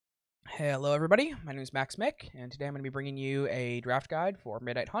Hello everybody, my name is Max Mick, and today I'm going to be bringing you a draft guide for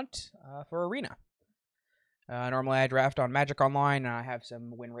Midnight Hunt for Arena. Normally I draft on Magic Online, and I have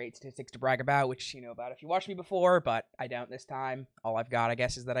some win rate statistics to brag about, which you know about if you watched me before, but I don't this time. All I've got, I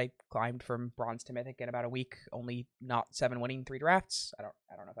guess, is that I climbed from Bronze to Mythic in about a week, only not 7 winning 3 drafts. I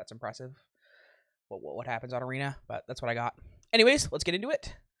don't know if that's impressive, what happens on Arena, but that's what I got. Anyways, let's get into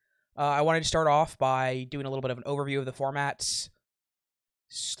it. I wanted to start off by doing a little bit of an overview of the formats.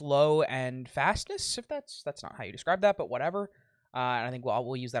 Slow and fastness, if that's not how you describe that, but whatever. And I think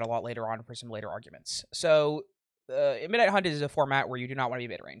we'll use that a lot later on for some later arguments. So, Midnight Hunt is a format where you do not want to be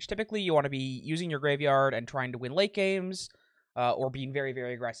mid-range. Typically, you want to be using your graveyard and trying to win late games, or being very,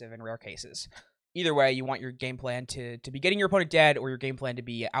 very aggressive in rare cases. Either way, you want your game plan to be getting your opponent dead, or your game plan to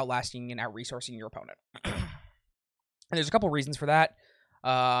be outlasting and out-resourcing your opponent. And there's a couple reasons for that.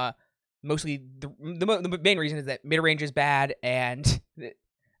 Mostly, the main reason is that mid-range is bad, and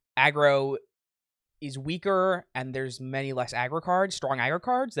aggro is weaker, and there's many less strong aggro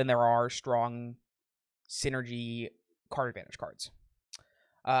cards, than there are strong synergy card advantage cards.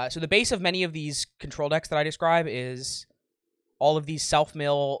 So the base of many of these control decks that I describe is all of these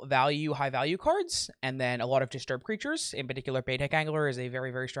self-mill value, high-value cards, and then a lot of disturbed creatures. In particular, Mythic Angler is a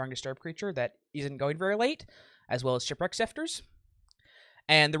very, very strong disturbed creature that isn't going very late, as well as Shipwreck Sifters.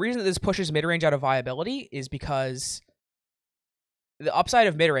 And the reason that this pushes mid-range out of viability is because the upside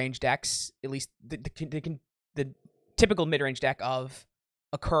of mid-range decks, at least the typical mid-range deck of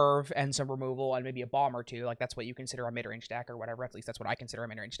a curve and some removal and maybe a bomb or two, like that's what you consider a mid-range deck or whatever, at least that's what I consider a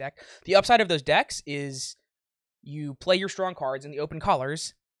mid-range deck. The upside of those decks is you play your strong cards in the open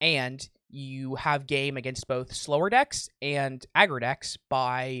colors, and you have game against both slower decks and aggro decks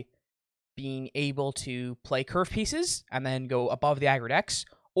by being able to play curve pieces and then go above the aggro decks,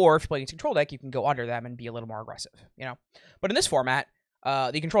 or if you're playing a control deck, you can go under them and be a little more aggressive, you know? But in this format,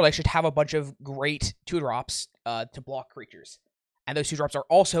 the control deck should have a bunch of great 2-drops to block creatures. And those 2-drops are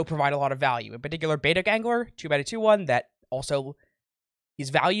also provide a lot of value. In particular, Mythic Angler, 2-mana 2/1, that also is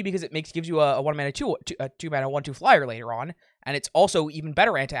value because it gives you a 1-mana 2-mana 1/2 flyer later on. And it's also even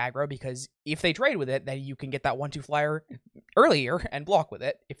better anti-aggro because if they trade with it, then you can get that 1/2 flyer earlier and block with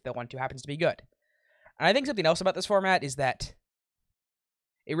it if the 1/2 happens to be good. And I think something else about this format is that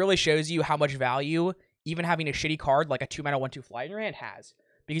it really shows you how much value even having a shitty card like a 2-mana 1/2 flyer in your hand has,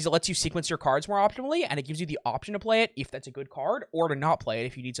 because it lets you sequence your cards more optimally, and it gives you the option to play it if that's a good card, or to not play it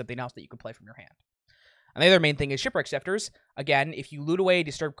if you need something else that you can play from your hand. And the other main thing is Shipwreck Sifters. Again, if you loot away a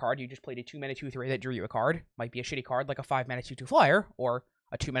disturbed card, you just played a 2-mana 2/3 that drew you a card. Might be a shitty card like a 5-mana 2/2 flyer, or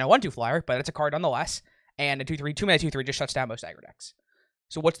a 2-mana 1/2 flyer, but it's a card nonetheless. And a 2-mana 2/3 just shuts down most aggro decks.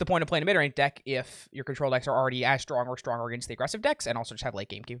 So what's the point of playing a mid-range deck if your control decks are already as strong or stronger against the aggressive decks, and also just have late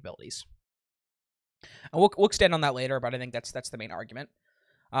game capabilities? And we'll extend on that later, but I think that's the main argument.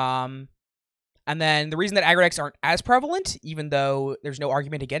 And then the reason that aggro decks aren't as prevalent, even though there's no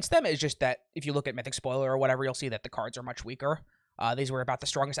argument against them, is just that if you look at Mythic Spoiler or whatever, you'll see that the cards are much weaker. These were about the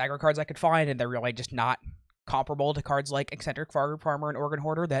strongest aggro cards I could find, and they're really just not comparable to cards like Eccentric Farmer and Organ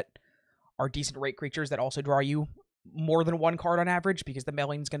Hoarder that are decent rate creatures that also draw you more than one card on average, because the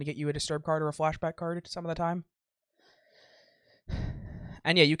milling is going to get you a disturb card or a flashback card some of the time.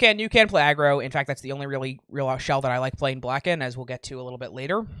 And yeah, you can play aggro. In fact, that's the only real shell that I like playing black in, as we'll get to a little bit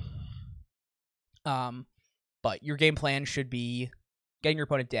later. But your game plan should be getting your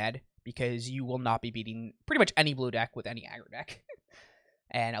opponent dead, because you will not be beating pretty much any blue deck with any aggro deck.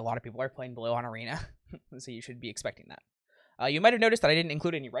 And a lot of people are playing blue on Arena, so you should be expecting that. You might have noticed that I didn't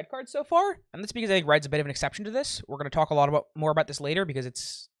include any red cards so far, and that's because I think red's a bit of an exception to this. We're going to talk a lot more about this later, because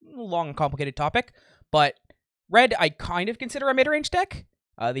it's a long and complicated topic. But red, I kind of consider a mid-range deck.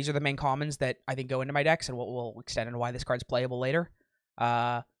 These are the main commons that I think go into my decks, and we'll extend into why this card's playable later.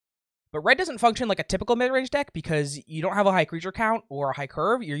 But red doesn't function like a typical mid-range deck because you don't have a high creature count or a high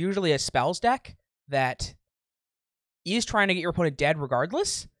curve. You're usually a spells deck that is trying to get your opponent dead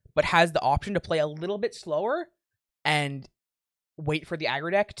regardless, but has the option to play a little bit slower and wait for the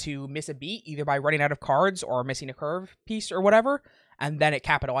aggro deck to miss a beat, either by running out of cards or missing a curve piece or whatever, and then it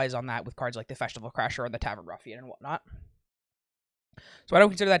capitalizes on that with cards like the Festival Crasher and the Tavern Ruffian and whatnot. So I don't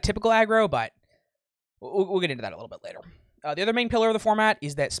consider that typical aggro, but we'll get into that a little bit later. The other main pillar of the format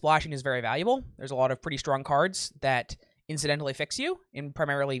is that splashing is very valuable. There's a lot of pretty strong cards that incidentally fix you, in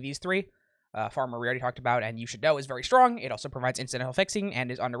primarily these 3. Farmer we already talked about, and You Should Know is very strong. It also provides incidental fixing and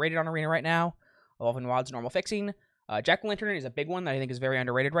is underrated on Arena right now. Evolving Wild's normal fixing. Jack-o'-lantern is a big one that I think is very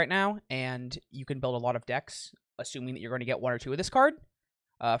underrated right now, and you can build a lot of decks assuming that you're going to get 1 or 2 of this card.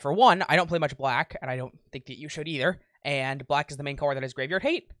 For one, I don't play much black, and I don't think that you should either, and black is the main color that has graveyard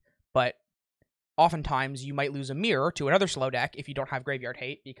hate, but oftentimes you might lose a mirror to another slow deck if you don't have Graveyard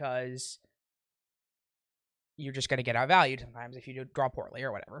Hate, because you're just going to get outvalued sometimes if you draw poorly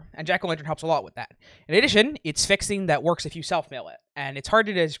or whatever. And Jack-o'-lantern helps a lot with that. In addition, it's fixing that works if you self-mill it. And it's hard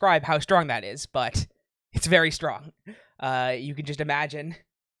to describe how strong that is, but it's very strong. You can just imagine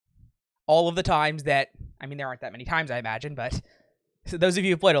all of the times that, I mean, there aren't that many times, I imagine, but so those of you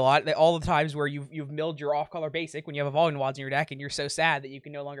who've played a lot, all the times where you've milled your off-color basic when you have a Volume Wilds in your deck and you're so sad that you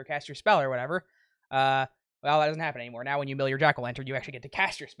can no longer cast your spell or whatever, well, that doesn't happen anymore. Now when you mill your Jack-o'-lantern, you actually get to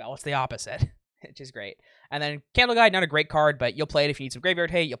cast your spell. It's the opposite, which is great. And then Candle Guide, not a great card, but you'll play it if you need some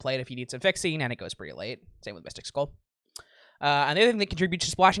Graveyard Hate, you'll play it if you need some fixing, and it goes pretty late. Same with Mystic Skull. And the other thing that contributes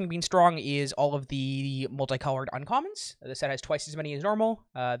to splashing being strong is all of the multicolored uncommons. The set has twice as many as normal.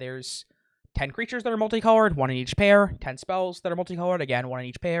 There's 10 creatures that are multicolored, 1 in each pair. 10 spells that are multicolored, again, 1 in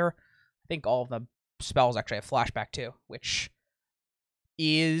each pair. I think all of the spells actually have flashback too, which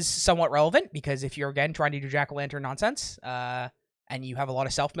is somewhat relevant, because if you're, again, trying to do Jack-o'-lantern nonsense, and you have a lot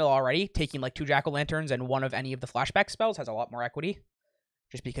of self-mill already, taking like 2 Jack-o'-lanterns and 1 of any of the flashback spells has a lot more equity,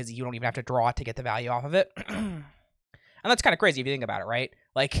 just because you don't even have to draw to get the value off of it. And that's kind of crazy if you think about it, right?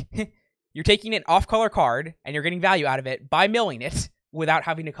 Like, you're taking an off-color card, and you're getting value out of it by milling it without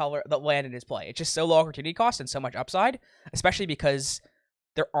having to color the land in its play. It's just so low opportunity cost and so much upside, especially because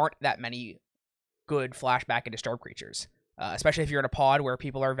there aren't that many good flashback and disturb creatures. Especially if you're in a pod where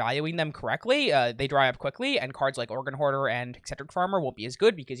people are valuing them correctly, they dry up quickly, and cards like Organ Hoarder and Eccentric Farmer won't be as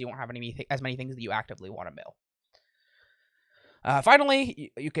good because you won't have as many things that you actively want to mill.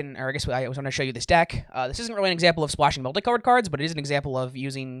 Finally, you can, or I guess I was going to show you this deck. This isn't really an example of splashing multicolored cards, but it is an example of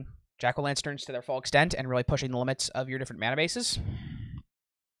using Jack-o'-lanterns to their full extent and really pushing the limits of your different mana bases.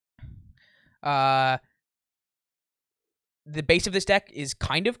 The base of this deck is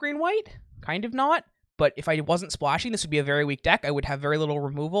kind of green-white, kind of not, but if I wasn't splashing, this would be a very weak deck. I would have very little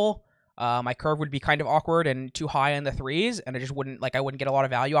removal. My curve would be kind of awkward and too high in the 3s, and I just wouldn't get a lot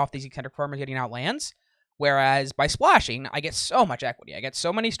of value off these Eccentric Farmers getting out lands. Whereas by splashing, I get so much equity. I get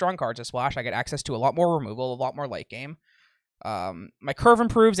so many strong cards to splash. I get access to a lot more removal, a lot more late game. My curve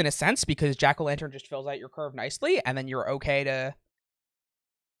improves in a sense because Jack-o'-lantern just fills out your curve nicely, and then you're okay to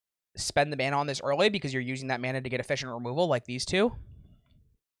spend the mana on this early because you're using that mana to get efficient removal like these two.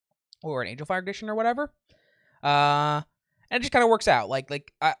 Or an Angel Fire Edition or whatever. And it just kind of works out.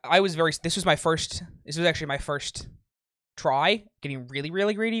 This was actually my first try getting really,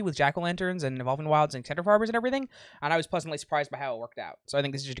 really greedy with Jack-o'-lanterns and Evolving Wilds and Eccentric Farmers and everything, and I was pleasantly surprised by how it worked out. So I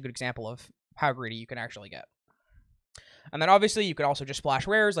think this is just a good example of how greedy you can actually get. And then obviously you can also just splash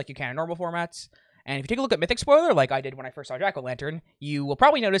rares like you can in normal formats. And if you take a look at Mythic Spoiler, like I did when I first saw Jack-o'-lantern, you will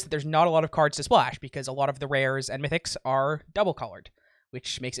probably notice that there's not a lot of cards to splash because a lot of the rares and Mythics are double colored,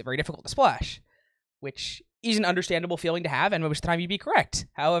 which makes it very difficult to splash, which is an understandable feeling to have, and most of the time you'd be correct.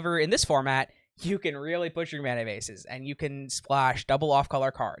 However, in this format, you can really push your mana bases, and you can splash double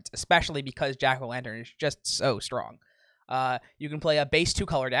off-color cards, especially because Jack-o'-lantern is just so strong. You can play a base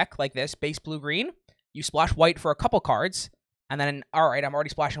 2-color deck like this, base blue-green. You splash white for a couple cards, and then, alright, I'm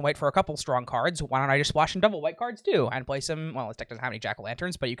already splashing white for a couple strong cards. Why don't I just splash some double white cards too, and play some, well, this deck doesn't have any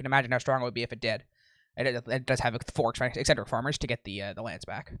Jack-o'-lanterns, but you can imagine how strong it would be if it did. It does have 4 Eccentric Farmers to get the lands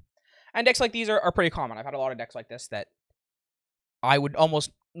back. And decks like these are pretty common. I've had a lot of decks like this that I would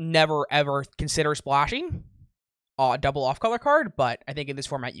almost never, ever consider splashing a double off-color card, but I think in this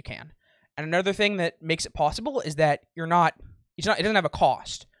format you can. And another thing that makes it possible is that it doesn't have a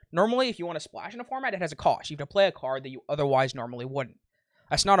cost. Normally, if you want to splash in a format, it has a cost. You have to play a card that you otherwise normally wouldn't.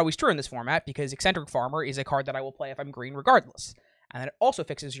 That's not always true in this format, because Eccentric Farmer is a card that I will play if I'm green regardless. And then it also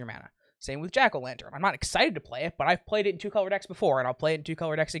fixes your mana. Same with Jack-o'-lantern. I'm not excited to play it, but I've played it in 2-color decks before, and I'll play it in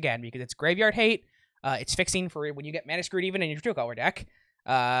 2-color decks again, because it's Graveyard Hate, it's fixing for when you get Mana Screwed even in your 2-color deck,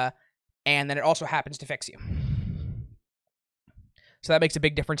 and then it also happens to fix you. So that makes a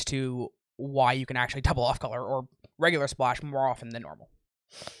big difference to why you can actually double off-color or regular splash more often than normal.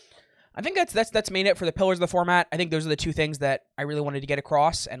 I think that's main it for the pillars of the format. I think those are the 2 things that I really wanted to get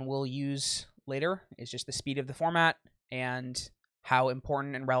across and we'll use later, is just the speed of the format and how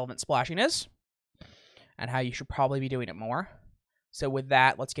important and relevant splashing is, and how you should probably be doing it more. So with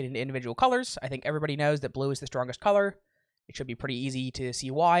that, let's get into individual colors. I think everybody knows that blue is the strongest color. It should be pretty easy to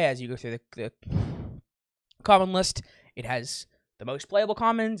see why as you go through the common list. It has the most playable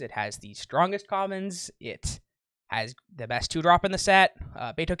commons. It has the strongest commons. It has the best 2-drop in the set,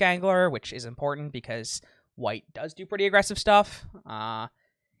 Baituk Angler, which is important because white does do pretty aggressive stuff.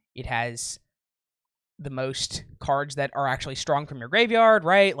 It has the most cards that are actually strong from your graveyard,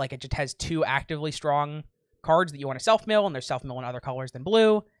 right? Like, it just has 2 actively strong cards that you want to self-mill, and there's self-mill in other colors than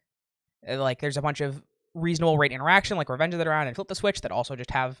blue. Like, there's a bunch of reasonable rate interaction, like Revenge of the Drowned and Flip the Switch, that also just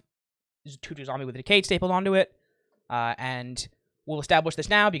have is a 2/2 zombie with a Decayed stapled onto it. And we'll establish this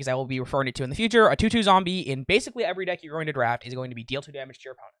now because I will be referring it to in the future. A 2/2 zombie in basically every deck you're going to draft is going to be deal 2 damage to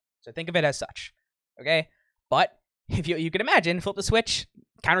your opponent. So think of it as such. Okay? But if you can imagine, flip the switch,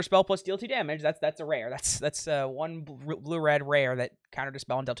 counterspell plus deal 2 damage, that's a rare. That's one blue-red rare that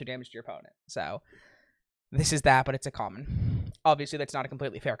counterspell and deal 2 damage to your opponent. So this is that, but it's a common. Obviously, that's not a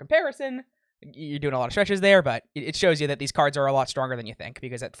completely fair comparison. You're doing a lot of stretches there, but it shows you that these cards are a lot stronger than you think.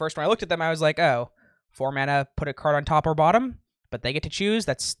 Because at first when I looked at them, I was like, oh, 4 mana, put a card on top or bottom, but they get to choose.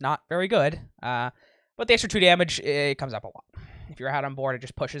 That's not very good. But the extra 2 damage, it comes up a lot. If you're out on board, it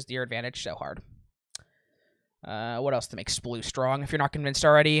just pushes your advantage so hard. What else to make blue strong if you're not convinced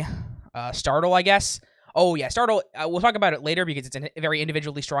already? Startle, I guess. Oh, yeah, Startle. We'll talk about it later because it's a very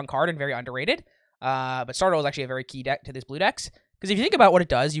individually strong card and very underrated. But Startle is actually a very key deck to this blue decks. Because if you think about what it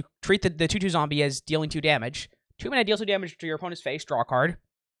does, you treat the 2/2 zombie as dealing 2 damage. 2 mana deals 2 damage to your opponent's face, draw a card.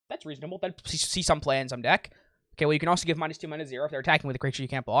 That's reasonable. That see some play in some deck. Okay, well, you can also give -2, -0 if they're attacking with a creature you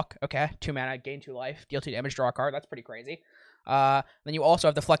can't block. Okay, 2 mana, gain 2 life, deal 2 damage, draw a card. That's pretty crazy. Then you also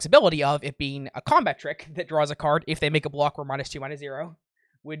have the flexibility of it being a combat trick that draws a card if they make a block where -2, -0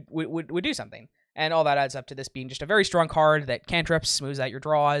 would do something. And all that adds up to this being just a very strong card that cantrips, smooths out your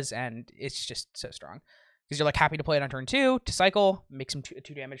draws, and it's just so strong. Because you're like happy to play it on turn 2 to cycle, make some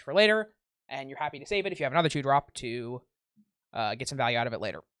 2 damage for later, and you're happy to save it if you have another 2-drop to get some value out of it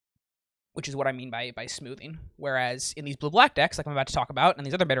later. Which is what I mean by smoothing. Whereas in these blue-black decks, like I'm about to talk about, and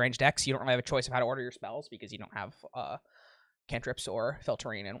these other mid-range decks, you don't really have a choice of how to order your spells because you don't have cantrips or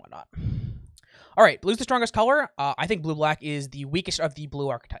filtering and whatnot. All right, blue's the strongest color. I think blue-black is the weakest of the blue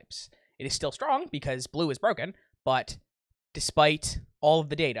archetypes. It is still strong because blue is broken, but despite all of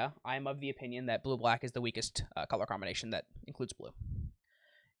the data, I'm of the opinion that blue-black is the weakest color combination that includes blue.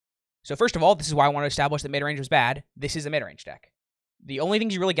 So first of all, this is why I want to establish that mid-range was bad. This is a mid-range deck. The only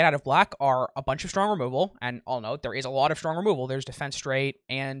things you really get out of black are a bunch of strong removal, and I'll note there is a lot of strong removal. There's Defense Straight,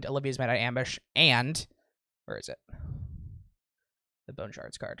 and Olivia's Midnight Ambush, and... where is it? The Bone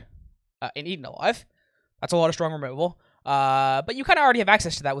Shards card. And Eaten Alive. That's a lot of strong removal. But you kind of already have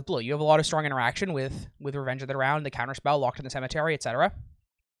access to that with blue. You have a lot of strong interaction with Revenge of the Drowned, the Counterspell, Locked in the Cemetery, etc.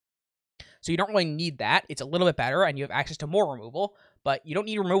 So you don't really need that. It's a little bit better, and you have access to more removal, but you don't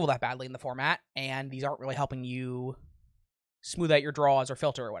need removal that badly in the format, and these aren't really helping you smooth out your draws or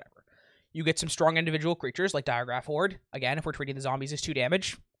filter or whatever. You get some strong individual creatures like Diagraph Horde. Again, if we're treating the zombies as 2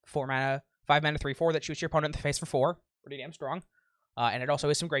 damage, 4 mana, 5 mana, 3/4 that shoots your opponent in the face for 4. Pretty damn strong. And it also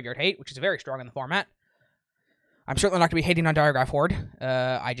is some Graveyard Hate, which is very strong in the format. I'm certainly not going to be hating on Diagraph Horde.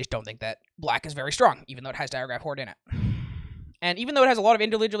 I just don't think that black is very strong, even though it has Diagraph Horde in it. And even though it has a lot of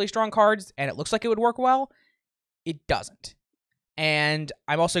individually strong cards, and it looks like it would work well, it doesn't. And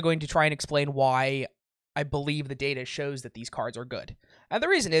I'm also going to try and explain why I believe the data shows that these cards are good. And the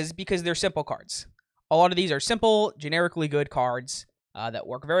reason is because they're simple cards. A lot of these are simple, generically good cards that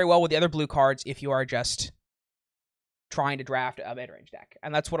work very well with the other blue cards if you are just trying to draft a mid-range deck.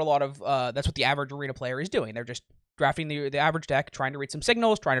 And that's what that's what the average arena player is doing. They're just drafting the average deck, trying to read some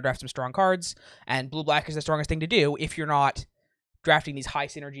signals, trying to draft some strong cards, and blue-black is the strongest thing to do if you're not drafting these high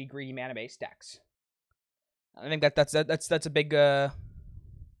synergy, greedy mana-based decks. I think that's a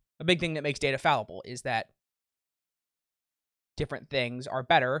big thing that makes data fallible, is that different things are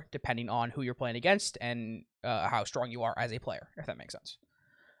better depending on who you're playing against and how strong you are as a player, if that makes sense.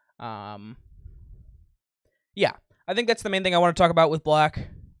 Yeah, I think that's the main thing I want to talk about with black.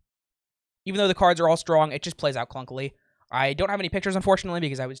 Even though the cards are all strong, it just plays out clunkily. I don't have any pictures, unfortunately,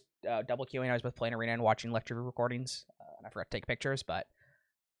 because I was double queuing. I was both playing Arena and watching lecture recordings, and I forgot to take pictures, but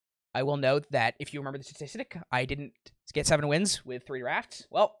I will note that if you remember the statistic, I didn't get 7 wins with 3 drafts.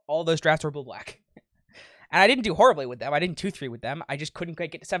 Well, all those drafts were blue-black. And I didn't do horribly with them. I didn't 2-3 with them. I just couldn't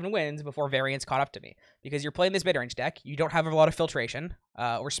quite get to 7 wins before variance caught up to me. Because you're playing this mid-range deck, you don't have a lot of filtration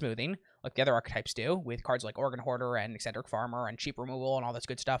or smoothing, like the other archetypes do, with cards like Organ Hoarder and Eccentric Farmer and Cheap Removal and all this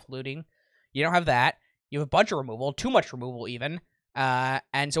good stuff, looting. You don't have that. You have a bunch of removal, too much removal even.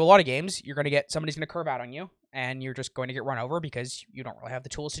 And so a lot of games, you're going to get, somebody's going to curve out on you, and you're just going to get run over because you don't really have the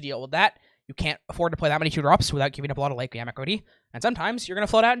tools to deal with that. You can't afford to play that many 2-drops without giving up a lot of late game equity. And sometimes you're going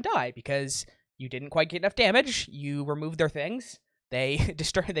to float out and die because you didn't quite get enough damage. You removed their things. They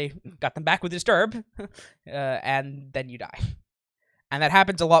got them back with Disturb, and then you die. And that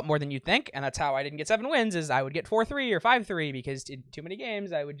happens a lot more than you'd think, and that's how I didn't get 7 wins, is I would get 4-3 or 5-3, because in too many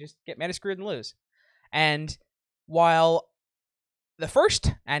games, I would just get mana screwed and lose. And while the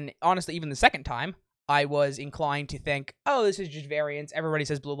first, and honestly even the second time, I was inclined to think, oh, this is just variance, everybody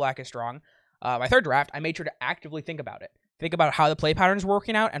says blue-black is strong, my third draft, I made sure to actively think about it. Think about how the play patterns were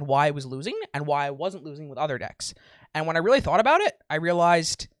working out, and why I was losing, and why I wasn't losing with other decks. And when I really thought about it, I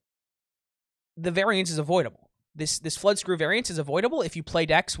realized the variance is avoidable. This Flood Screw variance is avoidable if you play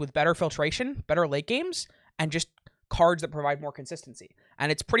decks with better filtration, better late games, and just cards that provide more consistency.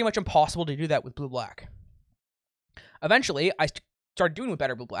 And it's pretty much impossible to do that with blue-black. Eventually, I started doing with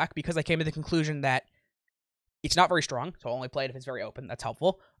better blue-black because I came to the conclusion that it's not very strong, so I'll only play it if it's very open. That's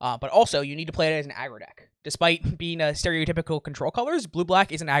helpful. But also, you need to play it as an aggro deck. Despite being a stereotypical control colors,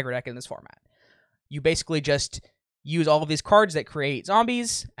 blue-black is an aggro deck in this format. You basically just use all of these cards that create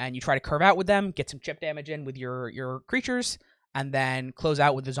zombies, and you try to curve out with them, get some chip damage in with your creatures, and then close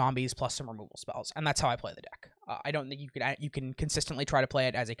out with the zombies plus some removal spells. And that's how I play the deck. I don't think you can consistently try to play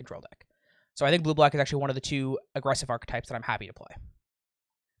it as a control deck. So I think blue-black is actually one of the two aggressive archetypes that I'm happy to play.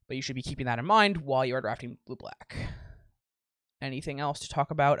 But you should be keeping that in mind while you are drafting blue-black. Anything else to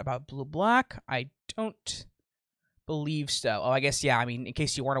talk about blue-black? I don't believe so. Oh, I guess, yeah, I mean, in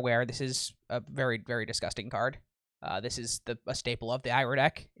case you weren't aware, this is a very, very disgusting card. This is a staple of the aggro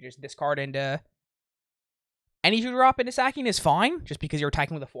deck. You just discard into any 2-drop into sacking is fine, just because you're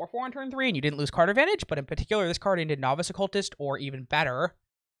attacking with a 4/4 on turn 3 and you didn't lose card advantage, but in particular, this card into Novice Occultist, or even better,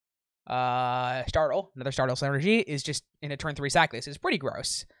 Startle, another Startle synergy, is just in a turn 3 sack. This is pretty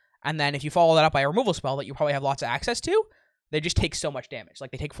gross. And then if you follow that up by a removal spell that you probably have lots of access to, they just take so much damage. Like,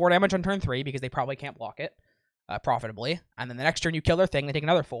 they take 4 damage on turn 3 because they probably can't block it profitably. And then the next turn you kill their thing, they take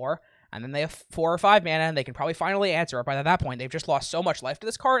another 4. And then they have 4 or 5 mana, and they can probably finally answer it. By that point, they've just lost so much life to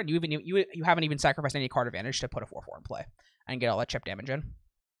this card, and you haven't even sacrificed any card advantage to put a 4/4 in play and get all that chip damage in.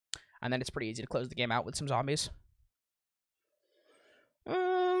 And then it's pretty easy to close the game out with some zombies.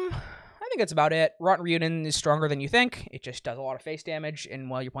 I think that's about it. Rotten Reunion is stronger than you think. It just does a lot of face damage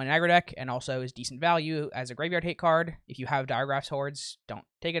while you're playing an aggro deck, and also is decent value as a graveyard hate card. If you have Diregraph's Hordes, don't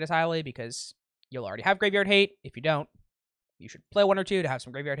take it as highly because you'll already have graveyard hate. If you don't, you should play 1 or 2 to have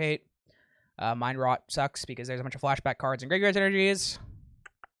some graveyard hate. Mind Rot sucks because there's a bunch of flashback cards and graveyard energies.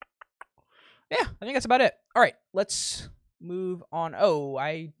 Yeah, I think that's about it. All right, let's move on. Oh,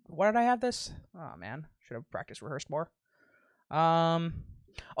 why did I have this? Oh, man. Should have rehearsed more.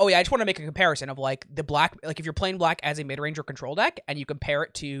 Oh, yeah, I just want to make a comparison of, like, the black, like, if you're playing black as a mid-range or control deck, and you compare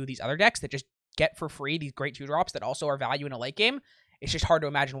it to these other decks that just get for free these great 2-drops that also are value in a late game, it's just hard to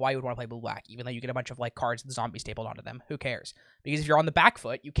imagine why you would want to play blue-black, even though you get a bunch of, like, cards with the zombies stapled onto them. Who cares? Because if you're on the back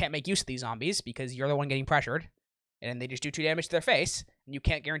foot, you can't make use of these zombies because you're the one getting pressured, and they just do 2 damage to their face, and you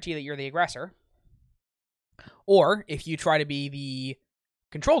can't guarantee that you're the aggressor. Or, if you try to be the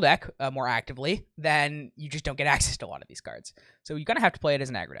control deck more actively, then you just don't get access to a lot of these cards. So you kind of have to play it as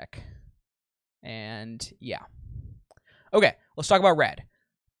an aggro deck. And, yeah. Okay, let's talk about red.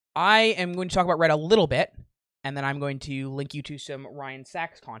 I am going to talk about red a little bit, and then I'm going to link you to some Ryan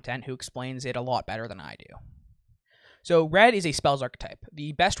Sachs content who explains it a lot better than I do. So red is a spells archetype.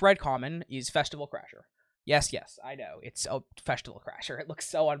 The best red common is Festival Crasher. Yes, I know. It's a Festival Crasher. It looks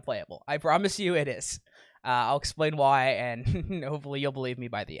so unplayable. I promise you it is. I'll explain why, and hopefully you'll believe me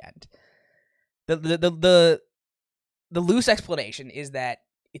by the end. The loose explanation is that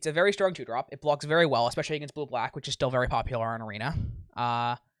it's a very strong 2-drop. It blocks very well, especially against blue-black, which is still very popular in Arena.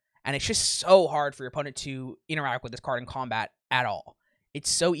 And it's just so hard for your opponent to interact with this card in combat at all. It's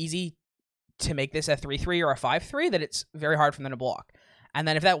so easy to make this a 3/3 or a 5/3 that it's very hard for them to block. And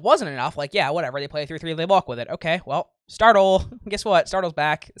then if that wasn't enough, like, yeah, whatever, they play a 3/3, they block with it. Okay, well, Startle. Guess what? Startle's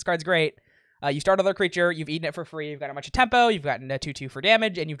back. This card's great. You start another creature, you've eaten it for free, you've got a bunch of tempo, you've gotten a 2/2 for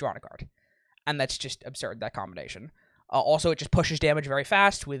damage, and you've drawn a card. And that's just absurd, that combination. Also, it just pushes damage very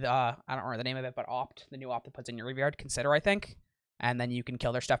fast with, I don't remember the name of it, but Opt, the new Opt that puts in your graveyard, Consider, I think. And then you can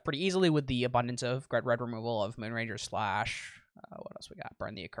kill their stuff pretty easily with the abundance of red removal of Moonranger Slash, what else we got?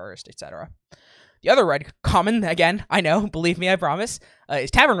 Burn the Accursed, etc. The other red common, again, I know, believe me, I promise,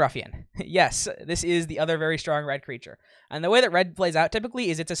 is Tavern Ruffian. Yes, this is the other very strong red creature. And the way that red plays out typically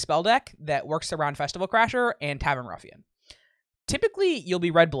is it's a spell deck that works around Festival Crasher and Tavern Ruffian. Typically, you'll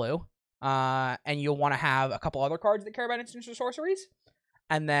be red-blue, and you'll want to have a couple other cards that care about instants or sorceries.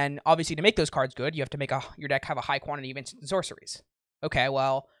 And then, obviously, to make those cards good, you have to make your deck have a high quantity of instant sorceries. Okay,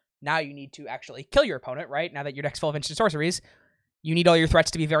 well, now you need to actually kill your opponent, right? Now that your deck's full of instant sorceries, you need all your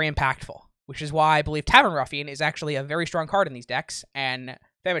threats to be very impactful, which is why I believe Tavern Ruffian is actually a very strong card in these decks, and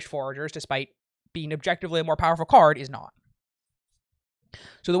Famished Foragers, despite being objectively a more powerful card, is not.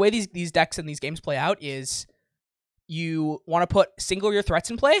 So the way these decks and these games play out is you want to put single your threats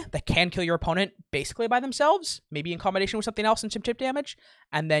in play that can kill your opponent basically by themselves, maybe in combination with something else and some chip damage,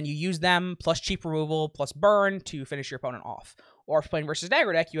 and then you use them plus cheap removal plus burn to finish your opponent off. Or if you're playing versus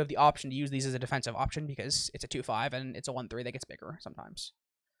Dagger deck, you have the option to use these as a defensive option because it's a 2/5 and it's a 1/3 that gets bigger sometimes.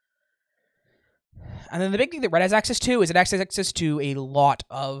 And then the big thing that red has access to is it has access to a lot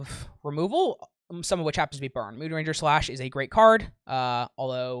of removal, some of which happens to be burn. Moonranger Slash is a great card,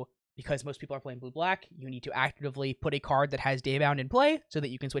 although because most people are playing blue-black, you need to actively put a card that has Daybound in play so that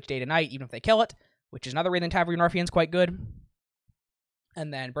you can switch day to night even if they kill it, which is another reason Tavern Orpheon's quite good.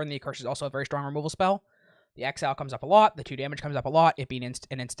 And then Burn the Accursed is also a very strong removal spell. The Exile comes up a lot, the 2 damage comes up a lot, it being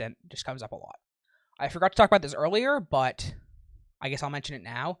an instant just comes up a lot. I forgot to talk about this earlier, but I guess I'll mention it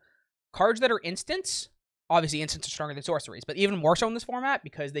now. Cards that are instants, obviously instants are stronger than sorceries, but even more so in this format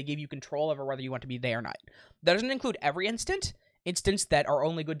because they give you control over whether you want to be day or night. That doesn't include every instant. Instants that are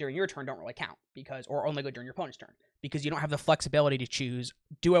only good during your turn don't really count, or only good during your opponent's turn, because you don't have the flexibility to choose,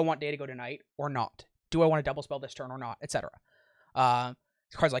 do I want day to go to night or not? Do I want to double spell this turn or not, etc.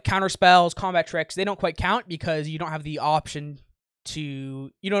 Cards like counter spells, combat tricks, they don't quite count because you don't have the option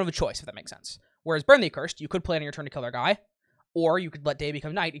you don't have a choice, if that makes sense. Whereas Burn the Accursed, you could play it on your turn to kill their guy, or you could let day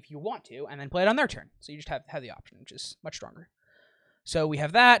become night if you want to, and then play it on their turn. So you just have the option, which is much stronger. So we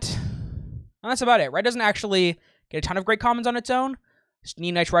have that, and that's about it. Red doesn't actually get a ton of great commons on its own.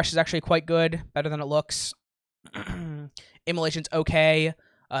 Need Night's Rush is actually quite good, better than it looks. Immolation's okay.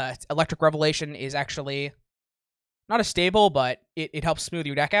 Electric Revelation is actually not as stable, but it helps smooth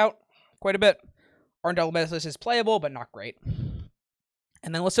your deck out quite a bit. Ardent Elementalist is playable, but not great.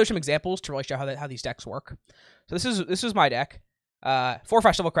 And then let's show some examples to really show how these decks work. So this is my deck. 4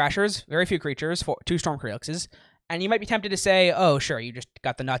 Festival Crashers, very few creatures, 2 Storm Creelixes. And you might be tempted to say, oh, sure, you just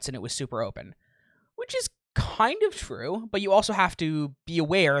got the nuts and it was super open. Which is kind of true, but you also have to be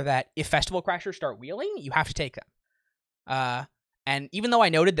aware that if Festival Crashers start wheeling, you have to take them. And even though I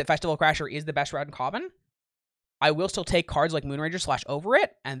noted that Festival Crasher is the best red in common, I will still take cards like Moonranger / over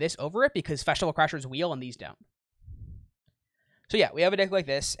it, and this over it, because Festival Crashers wheel and these don't. So yeah, we have a deck like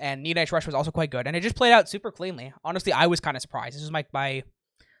this, and Need Night's Rush was also quite good, and it just played out super cleanly. Honestly, I was kind of surprised. This was my 3rd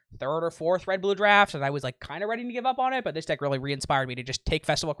or 4th red-blue draft, and I was like kind of ready to give up on it, but this deck really re-inspired me to just take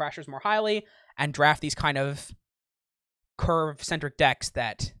Festival Crashers more highly and draft these kind of curve-centric decks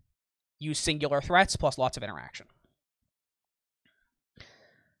that use singular threats plus lots of interaction.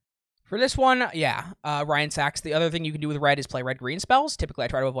 For this one, yeah, Ryan Sachs. The other thing you can do with red is play red-green spells. Typically, I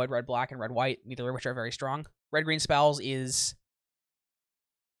try to avoid red-black and red-white, neither of which are very strong. Red-green spells is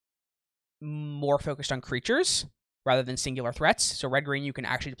more focused on creatures rather than singular threats. So red-green, you can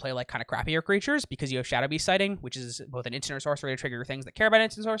actually play like kind of crappier creatures because you have Shadow Beast Sighting, which is both an instant or sorcery to trigger things that care about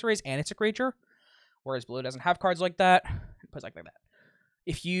instant sorceries, and it's a creature. Whereas blue doesn't have cards like that. It plays like that.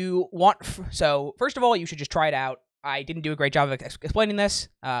 If you want... So, first of all, you should just try it out. I didn't do a great job of explaining this,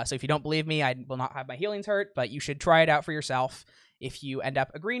 so if you don't believe me, I will not have my healings hurt, but you should try it out for yourself. If you end up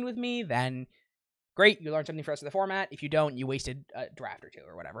agreeing with me, then great, you learned something for the rest of the format. If you don't, you wasted a draft or 2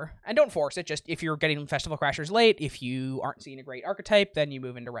 or whatever. And don't force it, just if you're getting Festival Crashers late, if you aren't seeing a great archetype, then you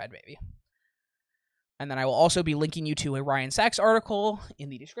move into red, maybe. And then I will also be linking you to a Ryan Sachs article in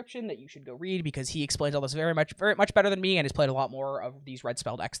the description that you should go read, because he explains all this very much better than me and has played a lot more of these red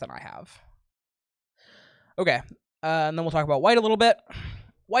spell decks than I have. Okay. And then we'll talk about white a little bit.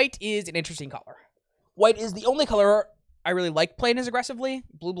 White is an interesting color. White is the only color I really like playing as aggressively.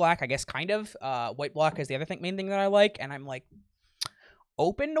 Blue-black, I guess, kind of. White-black is the other main thing that I like, and I'm, like,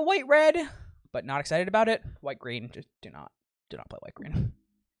 open to white-red, but not excited about it. White-green, just do not play white-green.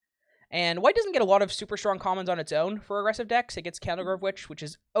 And white doesn't get a lot of super strong commons on its own for aggressive decks. It gets Countergrove Witch, which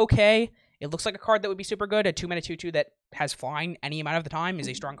is okay. It looks like a card that would be super good. A 2-mana 2/2 that has flying any amount of the time is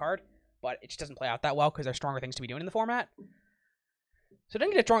a strong card. But it just doesn't play out that well because there's stronger things to be doing in the format. So it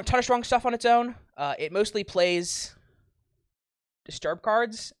doesn't get a ton of strong stuff on its own. It mostly plays Disturb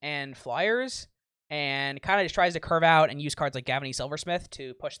cards and Flyers, and kind of just tries to curve out and use cards like Gavany Silversmith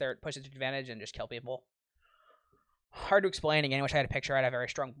to push its advantage and just kill people. Hard to explain. Again, I wish I had a picture. I had a very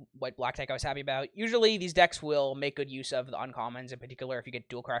strong white-black deck I was happy about. Usually, these decks will make good use of the uncommons. In particular, if you get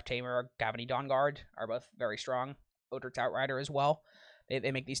Dualcraft Tamer or Gavany Dawnguard, are both very strong. Odrick's Outrider as well.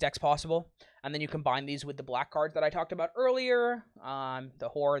 They make these decks possible. And then you combine these with the black cards that I talked about earlier. The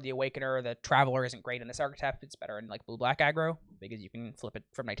Horror, the Awakener, the Traveler isn't great in this archetype. It's better in like blue-black aggro because you can flip it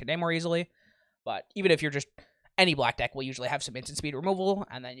from night to day more easily. But even if you're just... Any black deck will usually have some instant speed removal,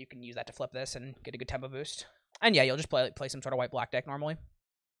 and then you can use that to flip this and get a good tempo boost. And yeah, you'll just play some sort of white-black deck normally.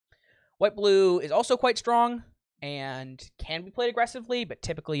 White-blue is also quite strong and can be played aggressively, but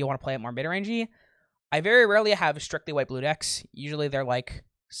typically you want to play it more mid-rangey. I very rarely have strictly white-blue decks. Usually they're like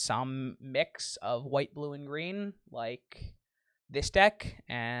some mix of white, blue, and green, like this deck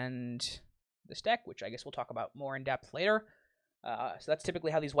and this deck, which I guess we'll talk about more in depth later. So that's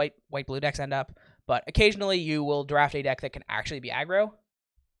typically how these white-blue decks end up. But occasionally you will draft a deck that can actually be aggro.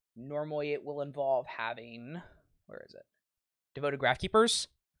 Normally it will involve having... Where is it? Devoted Graphkeepers.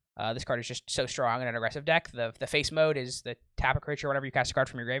 This card is just so strong in an aggressive deck. The face mode is the tap a creature whenever you cast a card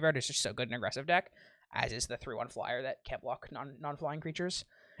from your graveyard. It's just so good in an aggressive deck, as is the 3/1 flyer that can't block non-flying creatures.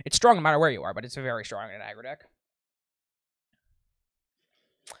 It's strong no matter where you are, but it's very strong in an aggro deck.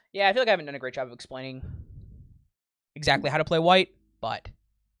 Yeah, I feel like I haven't done a great job of explaining exactly how to play white, but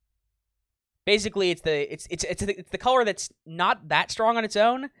basically it's the color that's not that strong on its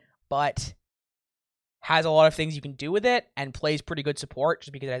own, but has a lot of things you can do with it and plays pretty good support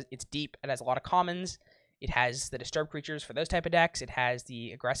just because it's deep. It has a lot of commons. It has the disturb creatures for those type of decks. It has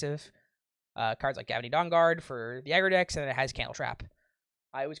the aggressive cards like Gavany Dawnguard for the aggro decks, and it has Candle Trap.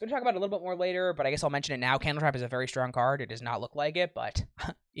 I was going to talk about it a little bit more later, but I guess I'll mention it now. Candle Trap is a very strong card. It does not look like it, but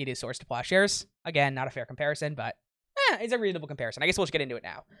it is sourced to plowshares. Again, not a fair comparison, but it's a reasonable comparison. I guess we'll just get into it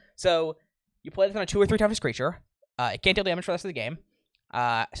now. So you play this on a 2 or 3 toughness creature. It can't deal damage for the rest of the game,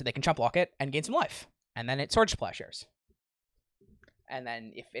 so they can chump block it and gain some life. And then it swords to plowshares. And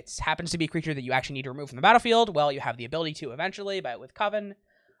then if it happens to be a creature that you actually need to remove from the battlefield, well, you have the ability to eventually, but with Coven.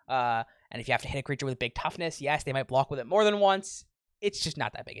 And if you have to hit a creature with big toughness, yes, they might block with it more than once. It's just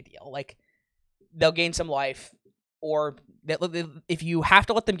not that big a deal. Like, they'll gain some life, or if you have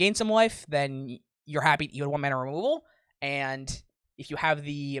to let them gain some life, then you're happy that you had 1 mana removal. And if you have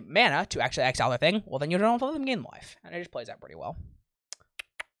the mana to actually exile their thing, well, then you don't have to let them gain life. And it just plays out pretty well.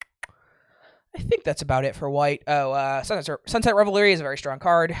 I think that's about it for white. Oh, Sunset Revelry is a very strong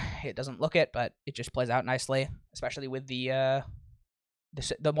card. It doesn't look it, but it just plays out nicely, especially with the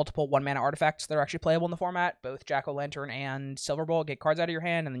multiple 1-mana artifacts that are actually playable in the format. Both Jack-O-Lantern and Silverbolt get cards out of your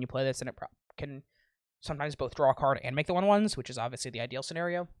hand, and then you play this, and it can sometimes both draw a card and make the 1/1s, which is obviously the ideal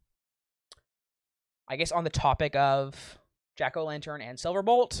scenario. I guess on the topic of Jack-O-Lantern and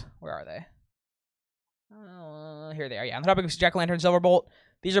Silverbolt, where are they? Here they are. Yeah, on the topic of Jack-O-Lantern and Silverbolt,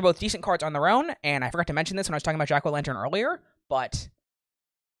 these are both decent cards on their own, and I forgot to mention this when I was talking about Jack-O-Lantern earlier, but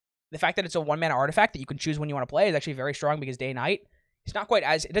the fact that it's a 1-mana artifact that you can choose when you want to play is actually very strong because Day and Night, it's not quite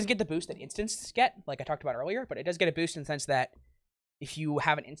as... It doesn't get the boost that instants get, like I talked about earlier, but it does get a boost in the sense that if you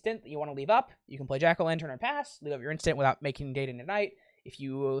have an instant that you want to leave up, you can play Jack-O-Lantern and pass, leave up your instant without making Day into Night. If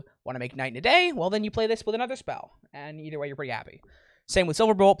you want to make Night into Day, well, then you play this with another spell, and either way, you're pretty happy. Same with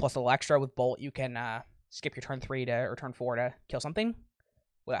Silverbolt, plus a little extra with Bolt, you can skip your turn 3 or turn 4 to kill something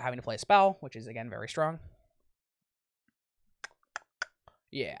without having to play a spell, which is, again, very strong.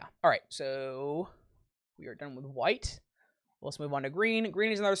 Yeah. All right, so we are done with white. Let's move on to green.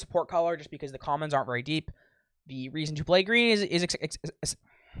 Green is another support color just because the commons aren't very deep. The reason to play green is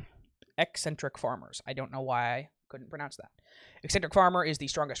Eccentric Farmers. I don't know why I couldn't pronounce that. Eccentric Farmer is the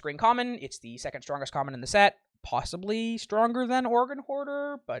strongest green common. It's the second strongest common in the set. Possibly stronger than Organ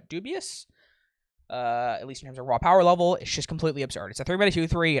Hoarder, but dubious. At least in terms of raw power level, it's just completely absurd. It's a 3-mana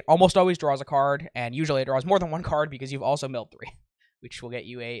 2/3. It almost always draws a card, and usually it draws more than 1 card because you've also milled 3, which will get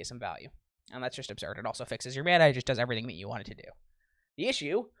you some value. And that's just absurd. It also fixes your mana. It just does everything that you want it to do. The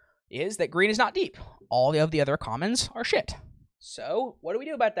issue is that green is not deep. All of the other commons are shit. So what do we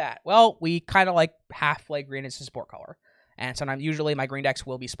do about that? Well, we kind of like half play green as a support color. And sometimes, usually, my green decks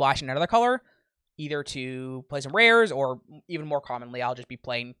will be splashing another color, either to play some rares, or even more commonly, I'll just be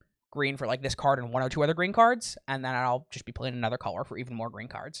playing green for like this card and 1 or 2 other green cards, and then I'll just be playing another color for even more green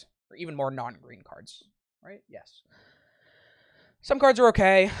cards, or even more non-green cards, right? Yes. Some cards are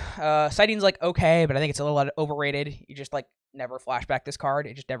okay. Sighting's like okay, but I think it's a little overrated. You just like never flashback this card.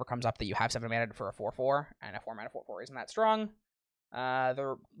 It just never comes up that you have 7 mana for a 4/4, and a 4-mana 4/4 isn't that strong.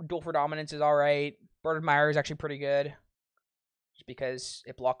 The Duel for Dominance is alright. Bird of Mire is actually pretty good, just because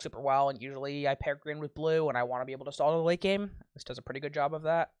it blocks super well, and usually I pair green with blue, and I want to be able to stall the late game. This does a pretty good job of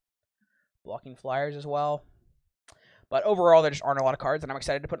that. Blocking flyers as well. But overall, there just aren't a lot of cards that I'm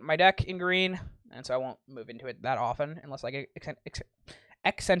excited to put in my deck in green, and so I won't move into it that often unless I get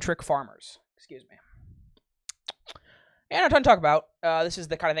Eccentric Farmers. Excuse me. And a ton to talk about. This is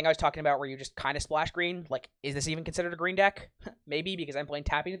the kind of thing I was talking about where you just kind of splash green. Like, is this even considered a green deck? Maybe, because I'm playing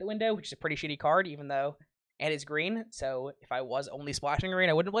Tapping at the Window, which is a pretty shitty card, even though it is green. So if I was only splashing green,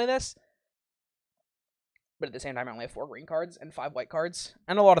 I wouldn't play this. But at the same time, I only have 4 green cards and 5 white cards.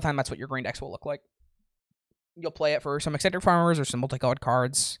 And a lot of time, that's what your green decks will look like. You'll play it for some Eccentric Farmers or some multicolored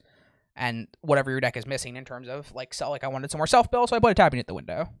cards, and whatever your deck is missing in terms of, like, I wanted some more self-build, so I put a Tapping at the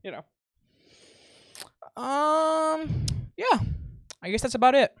Window, you know. Yeah. I guess that's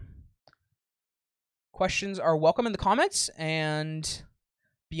about it. Questions are welcome in the comments, and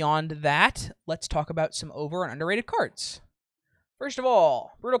beyond that, let's talk about some over- and underrated cards. First of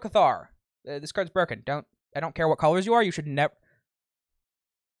all, Brutal Cathar. This card's broken. I don't care what colors you are. You should never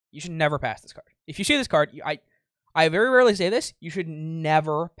pass this card. If you see this card, I very rarely say this. You should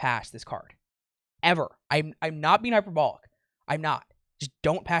never pass this card, ever. I'm not being hyperbolic. I'm not. Just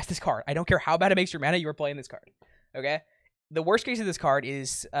don't pass this card. I don't care how bad it makes your mana. You are playing this card. Okay. the worst case of this card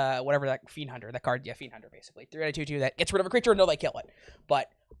is whatever that Fiend Hunter, that card, yeah, Fiend Hunter, basically. 3 out of 2/2 that gets rid of a creature until they kill it. But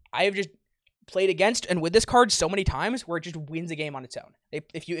I have just played against and with this card so many times where it just wins a game on its own.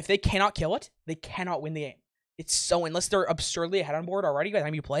 If they cannot kill it, they cannot win the game. It's so, unless they're absurdly ahead on board already by the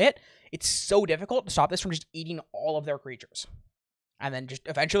time you play it, it's so difficult to stop this from just eating all of their creatures. And then just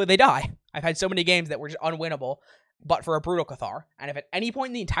eventually they die. I've had so many games that were just unwinnable, but for a Brutal Cathar. And if at any point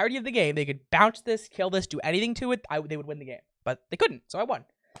in the entirety of the game they could bounce this, kill this, do anything to it, they would win the game. But they couldn't, so I won.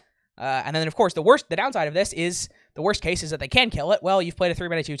 And then, of course, the downside of this is, the worst case is that they can kill it. Well, you've played a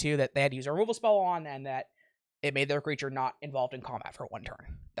 3-mana 2/2 that they had to use a removal spell on, and that it made their creature not involved in combat for 1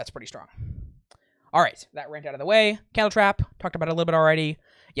 turn. That's pretty strong. All right, that rant out of the way. Candle Trap, talked about it a little bit already.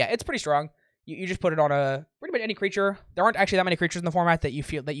 Yeah, it's pretty strong. You just put it on a pretty much any creature. There aren't actually that many creatures in the format that you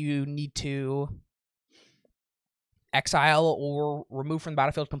feel that you need to exile or remove from the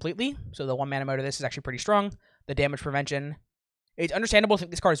battlefield completely. So the 1-mana mode of this is actually pretty strong. The damage prevention. It's understandable to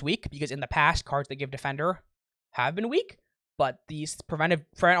think this card is weak, because in the past, cards that give Defender have been weak, but these prevent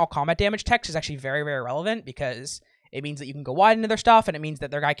all combat damage text is actually very, very relevant, because it means that you can go wide into their stuff, and it means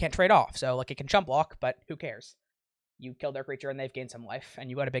that their guy can't trade off. So, like, it can chump block, but who cares? You killed their creature, and they've gained some life, and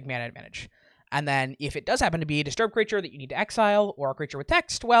you got a big mana advantage. And then, if it does happen to be a disturbed creature that you need to exile, or a creature with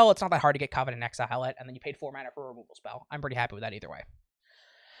text, well, it's not that hard to get Covenant and exile it, and then you paid 4 mana for a removal spell. I'm pretty happy with that either way.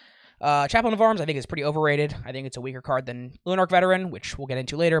 Chaplain of Arms, I think, is pretty overrated. I think it's a weaker card than Lunarch Veteran, which we'll get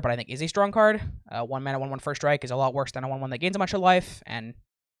into later, but I think is a strong card. 1 mana, 1/1 first strike is a lot worse than a 1/1 that gains a bunch of life, and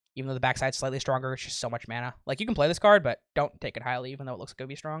even though the backside's slightly stronger, it's just so much mana. Like, you can play this card, but don't take it highly, even though it looks like it would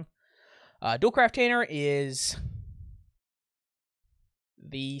be strong. Dualcraft Tainer is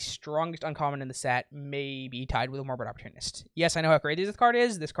the strongest uncommon in the set, maybe tied with a Morbid Opportunist. Yes, I know how crazy this card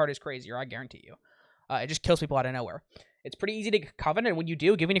is. This card is crazier, I guarantee you. It just kills people out of nowhere. It's pretty easy to Covenant, and when you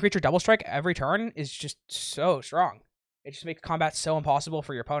do, giving a creature double strike every turn is just so strong. It just makes combat so impossible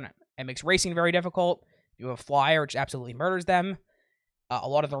for your opponent. It makes racing very difficult. You have a flyer, which absolutely murders them. A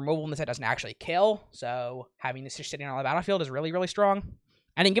lot of the removal in the set doesn't actually kill, so having this just sitting on the battlefield is really, really strong.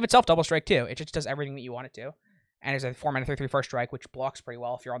 And it can give itself double strike, too. It just does everything that you want it to. And there's a 4-mana 3/3 first strike, which blocks pretty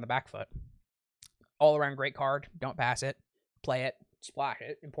well if you're on the back foot. All around great card. Don't pass it. Play it. Splash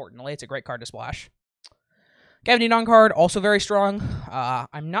it. Importantly, it's a great card to splash. Cavity non-card, also very strong.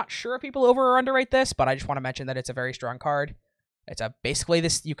 I'm not sure if people over or underrate this, but I just want to mention that it's a very strong card. It's basically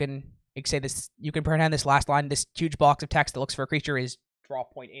this, you can pretend this last line, this huge box of text that looks for a creature is draw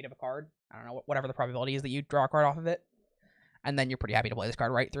 0.8 of a card. I don't know, whatever the probability is that you draw a card off of it. And then you're pretty happy to play this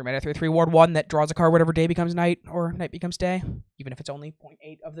card, right? 3 mana, 3/3 ward 1 that draws a card whatever day becomes night, or night becomes day. Even if it's only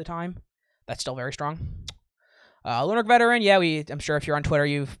 0.8 of the time. That's still very strong. Lunarch Veteran, yeah, I'm sure if you're on Twitter,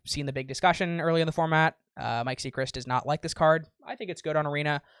 you've seen the big discussion early in the format. Mike Seacrest does not like this card. I think it's good on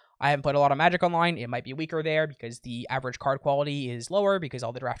Arena. I haven't played a lot of Magic Online. It might be weaker there because the average card quality is lower because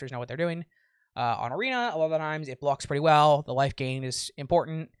all the drafters know what they're doing. On Arena, a lot of the times it blocks pretty well. The life gain is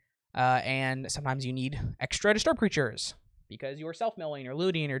important. And sometimes you need extra disturb creatures because you are self-milling or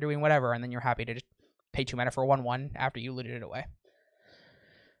looting or doing whatever, and then you're happy to just pay 2 mana for 1/1 after you looted it away.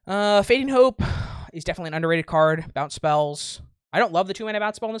 Fading Hope is definitely an underrated card. Bounce spells. I don't love the 2 mana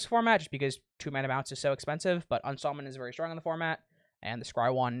bounce spell in this format just because 2 mana bounce is so expensive, but Unsummon is very strong in the format, and the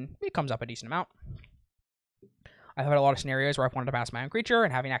Scry one, it comes up a decent amount. I've had a lot of scenarios where I've wanted to bounce my own creature,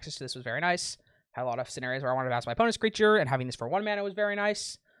 and having access to this was very nice. Had a lot of scenarios where I wanted to bounce my opponent's creature, and having this for 1 mana was very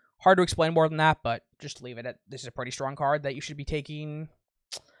nice. Hard to explain more than that, but just leave it at this is a pretty strong card that you should be taking,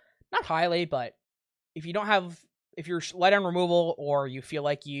 not highly, but if you're light on removal or you feel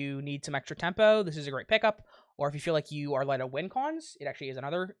like you need some extra tempo, this is a great pickup. Or if you feel like you are light on win cons, it actually is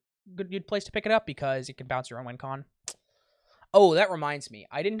another good place to pick it up because it can bounce your own win con. Oh, that reminds me.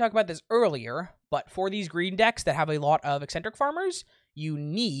 I didn't talk about this earlier, but for these green decks that have a lot of eccentric farmers, you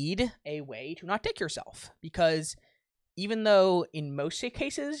need a way to not deck yourself. Because even though in most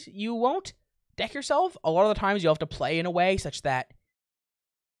cases you won't deck yourself, a lot of the times you'll have to play in a way such that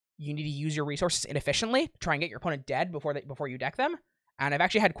you need to use your resources inefficiently to try and get your opponent dead before you deck them. And I've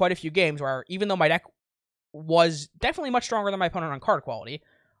actually had quite a few games where even though my deck was definitely much stronger than my opponent on card quality,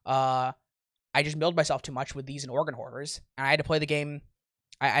 I just milled myself too much with these and Organ Hoarders, and I had to play the game,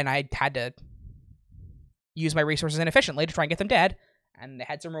 and I had to use my resources inefficiently to try and get them dead, and they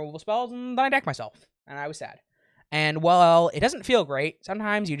had some removal spells, and then I decked myself, and I was sad. And while it doesn't feel great,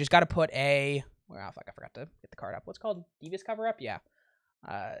 sometimes you just got to put I forgot to get the card up. What's it called? Devious Cover Up? Yeah.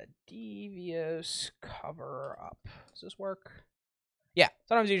 Devious Cover Up. Does this work? Yeah,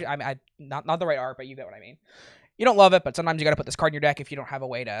 sometimes not the right art, but you get what I mean. You don't love it, but sometimes you got to put this card in your deck if you don't have a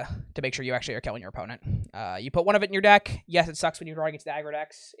way to make sure you actually are killing your opponent. You put one of it in your deck. Yes, it sucks when you're drawing against the aggro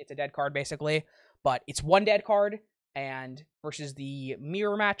decks. It's a dead card, basically, but it's one dead card And versus the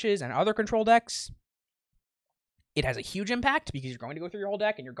mirror matches and other control decks, it has a huge impact because you're going to go through your whole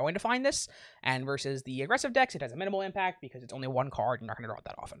deck and you're going to find this. And versus the aggressive decks, it has a minimal impact because it's only one card and you're not going to draw it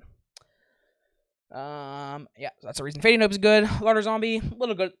that often. Yeah, so that's the reason Fading Hope is good. Larder Zombie, a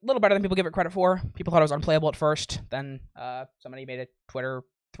little better than people give it credit for. People thought it was unplayable at first. Then somebody made a Twitter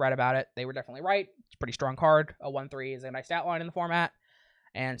thread about it. They were definitely right. It's a pretty strong card. A 1/3 is a nice stat line in the format.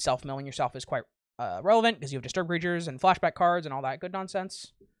 And self-milling yourself is quite relevant because you have disturb creatures and flashback cards and all that good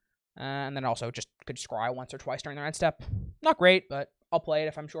nonsense. And then also just could scry once or twice during the red step. Not great, but I'll play it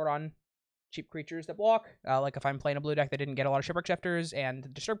if I'm short on cheap creatures that block. Like if I'm playing a blue deck that didn't get a lot of Shipwreck Shifters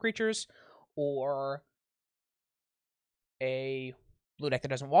and disturb creatures, or a blue deck that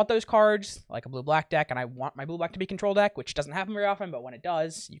doesn't want those cards, like a blue-black deck, and I want my blue-black to be control deck, which doesn't happen very often, but when it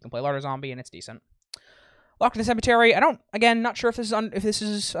does, you can play Larder Zombie, and it's decent. Locked in the Cemetery, again, not sure if this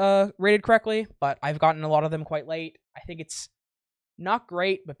is rated correctly, but I've gotten a lot of them quite late. I think it's not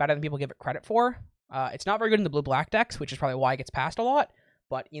great, but better than people give it credit for. It's not very good in the blue-black decks, which is probably why it gets passed a lot,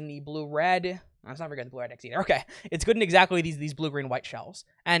 but in the blue-red, it's not very good in the blue-red decks either. Okay, it's good in exactly these blue-green-white shells,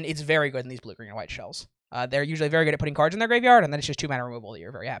 and it's very good in these blue-green and white shells. They're usually very good at putting cards in their graveyard, and then it's just 2-mana removal that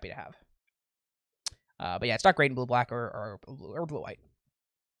you're very happy to have. But yeah, it's not great in blue-black or blue-white.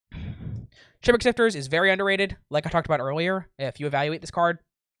 Shipwreck Shifters is very underrated. Like I talked about earlier, if you evaluate this card,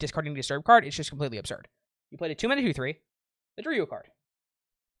 discarding a disturb card, it's just completely absurd. You played a 2-mana 2/3, they drew you a card.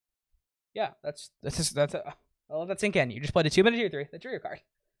 Yeah, I'll let that sink in. You just played a 2-mana 2/3, they drew you a card.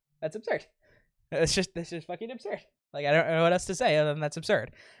 That's absurd. This is fucking absurd. Like, I don't know what else to say other than that's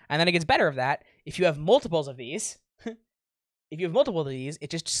absurd. And then it gets better of that. If you have multiples of these, it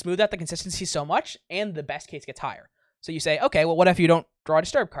just smooths out the consistency so much, and the best case gets higher. So you say, okay, well, what if you don't draw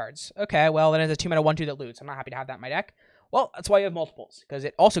disturb cards? Okay, well, then it's a 2-mana 1/2 that loots. I'm not happy to have that in my deck. Well, that's why you have multiples, because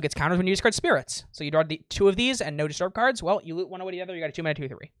it also gets counters when you discard spirits. So you draw 2 of these and no disturb cards. Well, you loot one away the other. You got a 2-mana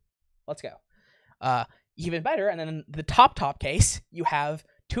 2/3. Let's go. Even better, and then in the top case, you have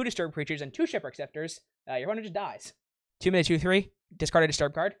 2 disturb creatures and 2 Shipwreck Shifters. Your opponent just dies. 2-mana 2/3, discard a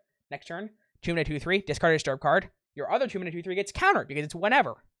disturb card. Next turn, 2-mana 2/3, discard a disturb card. Your other 2-mana 2/3 gets countered because it's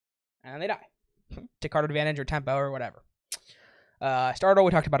whenever, and then they die. To card advantage or tempo or whatever. Startle,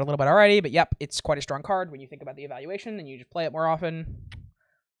 we talked about a little bit already, but yep, it's quite a strong card when you think about the evaluation and you just play it more often.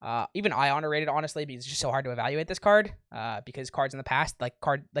 Even I underrated, honestly, because it's just so hard to evaluate this card. Because cards in the past, there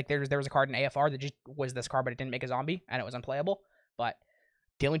was a card in AFR that just was this card, but it didn't make a zombie and it was unplayable. But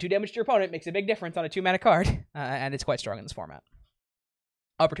dealing 2 damage to your opponent makes a big difference on a 2-mana card, and it's quite strong in this format.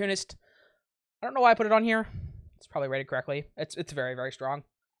 Opportunist, I don't know why I put it on here. It's probably rated correctly. It's very, very strong.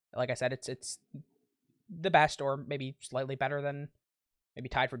 Like I said, it's the best, or maybe slightly better than, maybe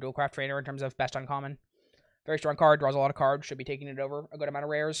tied for Duelcraft Trainer in terms of best uncommon. Very strong card, draws a lot of cards, should be taking it over a good amount of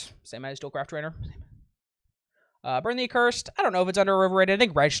rares, same as Duelcraft Trainer. Burn the Accursed, I don't know if it's under or overrated. I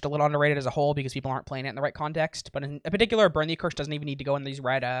think Red's just a little underrated as a whole because people aren't playing it in the right context. But in particular, Burn the Accursed doesn't even need to go in these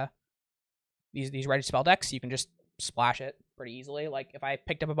red these red spell decks. You can just splash it pretty easily. Like if I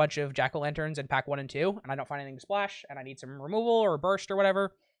picked up a bunch of Jack-o'-lanterns in pack 1 and 2, and I don't find anything to splash, and I need some removal or burst or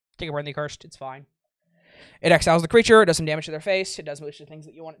whatever, take a Burn the Accursed, it's fine. It exiles the creature, it does some damage to their face, it does most of the things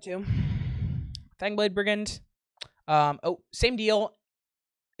that you want it to. Fangblade Brigand. Same deal.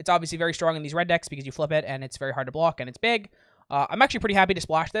 It's obviously very strong in these red decks because you flip it and it's very hard to block and it's big. I'm actually pretty happy to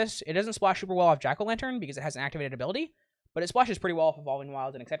splash this. It doesn't splash super well off Jack-o'-lantern because it has an activated ability, but it splashes pretty well off Evolving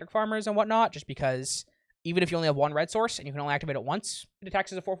Wilds and Eccentric Farmers and whatnot, just because even if you only have 1 red source and you can only activate it once, it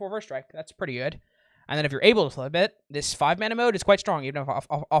attacks as a 4/4 first strike. That's pretty good. And then if you're able to flip it, this 5-mana mode is quite strong, even if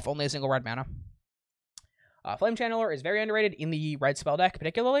off only a single red mana. Flame Channeler is very underrated in the red spell deck,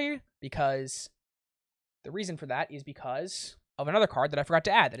 particularly because the reason for that is because of another card that I forgot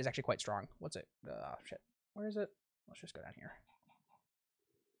to add that is actually quite strong. What's it? Shit. Where is it? Let's just go down here.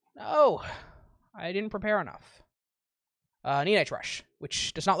 No, I didn't prepare enough. Neonite Rush,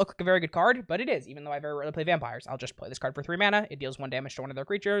 which does not look like a very good card, but it is, even though I very rarely play vampires. I'll just play this card for 3 mana. It deals 1 damage to one of their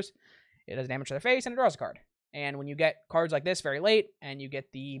creatures. It does damage to their face, and it draws a card. And when you get cards like this very late, and you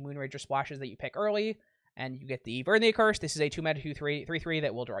get the Moonrager splashes that you pick early, and you get the Burn the Accursed, this is a 2-mana 2/3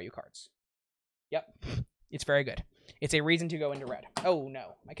 that will draw you cards. Yep. It's very good. It's a reason to go into red. Oh,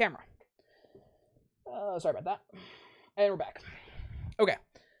 no. My camera. Sorry about that. And we're back. Okay.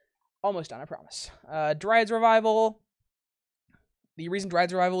 Almost done, I promise. Dryad's Revival. The reason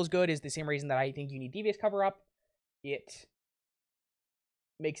Dryad's Revival is good is the same reason that I think you need Devious Cover-Up. It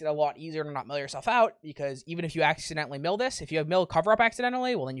makes it a lot easier to not mill yourself out, because even if you accidentally mill this, if you have mill Cover-Up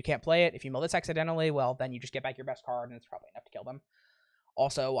accidentally, well, then you can't play it. If you mill this accidentally, well, then you just get back your best card, and it's probably enough to kill them.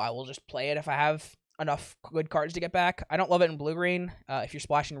 Also, I will just play it if I have enough good cards to get back. I don't love it in blue-green. If you're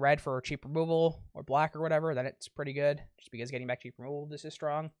splashing red for cheap removal or black or whatever, then it's pretty good, just because getting back cheap removal this is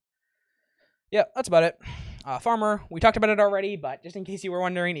strong. Yeah, that's about it. Farmer, we talked about it already, but just in case you were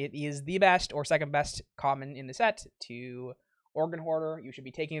wondering, it is the best or second best common in the set to Organ Hoarder. You should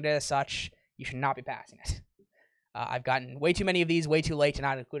be taking it as such. You should not be passing it. I've gotten way too many of these way too late to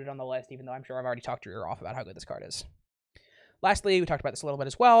not include it on the list, even though I'm sure I've already talked your ear off about how good this card is. Lastly, we talked about this a little bit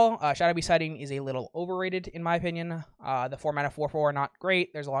as well. Shadowy Sighting is a little overrated, in my opinion. The 4-mana 4/4, not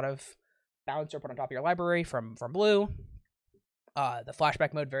great. There's a lot of bouncer put on top of your library from blue. The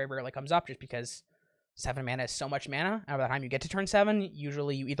flashback mode very rarely comes up just because 7 mana is so much mana. And by the time you get to turn 7,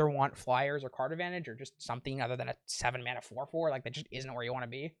 usually you either want flyers or card advantage or just something other than a 7 mana 4/4. Like, that just isn't where you want to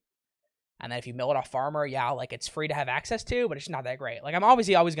be. And then if you mill it off Farmer, yeah, like, it's free to have access to, but it's just not that great. Like, I'm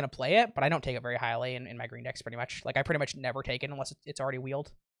obviously always going to play it, but I don't take it very highly in my green decks pretty much. Like, I pretty much never take it unless it's already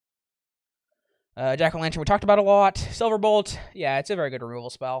wheeled. Jack-O-Lantern we talked about a lot. Silverbolt, yeah, it's a very good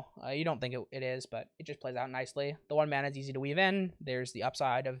removal spell. You don't think it is, but it just plays out nicely. The 1 mana is easy to weave in. There's the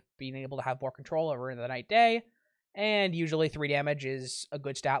upside of being able to have more control over the night-day. And usually 3 damage is a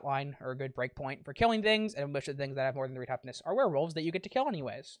good stat line or a good breakpoint for killing things. And most of the things that have more than 3 toughness are werewolves that you get to kill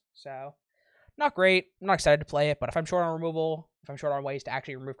anyways. So, not great. I'm not excited to play it, but if I'm short on removal, if I'm short on ways to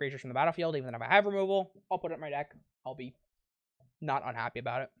actually remove creatures from the battlefield, even if I have removal, I'll put it in my deck. I'll be not unhappy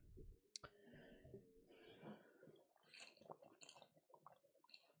about it.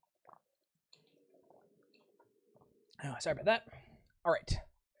 Oh, sorry about that. All right.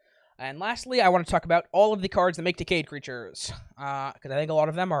 And lastly, I want to talk about all of the cards that make decayed creatures, because I think a lot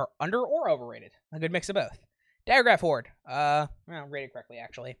of them are under or overrated. A good mix of both. Daggergraph Horde. Well, rated correctly,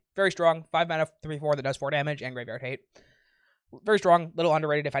 actually. Very strong. 5 mana, 3/4 that does 4 damage, and Graveyard Hate. Very strong. Little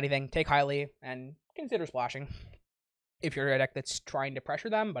underrated, if anything. Take highly, and consider splashing. If you're a deck that's trying to pressure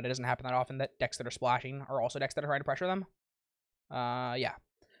them, but it doesn't happen that often that decks that are splashing are also decks that are trying to pressure them. Yeah.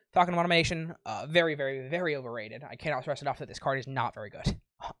 Falcon Abomination, very, very, very overrated. I cannot stress enough that this card is not very good.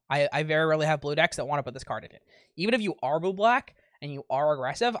 I very rarely have blue decks that want to put this card in it. Even if you are blue-black and you are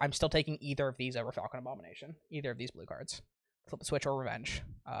aggressive, I'm still taking either of these over Falcon Abomination. Either of these blue cards. Flip the Switch or Revenge.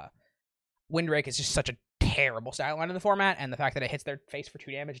 Windrake is just such a terrible stat line in the format, and the fact that it hits their face for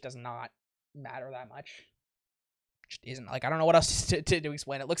 2 damage does not matter that much. It just isn't. Like, I don't know what else to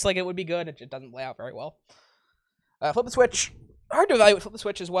explain. It looks like it would be good, it just doesn't play out very well. Flip the Switch. Hard to evaluate Flip the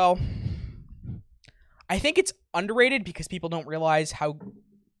Switch as well. I think it's underrated because people don't realize how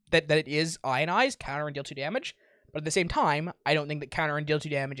that it is ionize, counter, and deal 2 damage. But at the same time, I don't think that counter and deal 2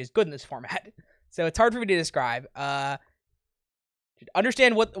 damage is good in this format. So it's hard for me to describe.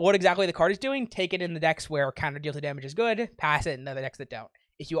 Understand what exactly the card is doing. Take it in the decks where counter deal 2 damage is good. Pass it in the decks that don't.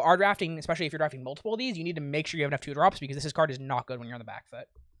 If you are drafting, especially if you're drafting multiple of these, you need to make sure you have enough 2-drops because this card is not good when you're on the back foot.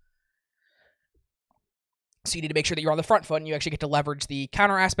 So you need to make sure that you're on the front foot and you actually get to leverage the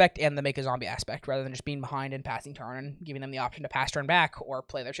counter aspect and the make a zombie aspect rather than just being behind and passing turn and giving them the option to pass turn back or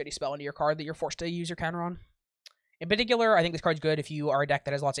play their shitty spell into your card that you're forced to use your counter on. In particular, I think this card's good if you are a deck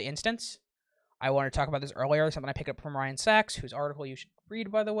that has lots of instants. I wanted to talk about this earlier, something I picked up from Ryan Sachs, whose article you should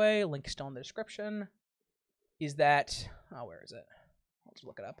read, by the way, link still in the description, is that, oh, where is it? Let's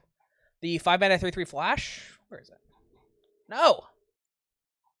look it up. The 5 mana 3/3 flash, where is it? No!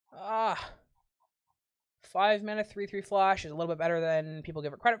 5 mana 3/3 flash is a little bit better than people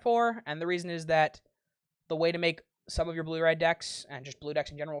give it credit for, and the reason is that the way to make some of your blue-red decks, and just blue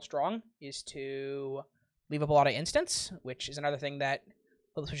decks in general, strong, is to leave up a lot of instants, which is another thing that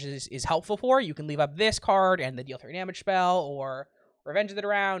Switch is helpful for. You can leave up this card and the deal 3 damage spell, or Revenge of the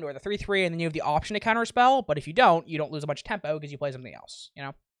Drowned, or the 3/3, and then you have the option to counter a spell, but if you don't lose a bunch of tempo because you play something else, you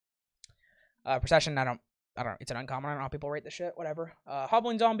know? Procession, I don't know, it's an uncommon, I don't know how people rate this shit, whatever.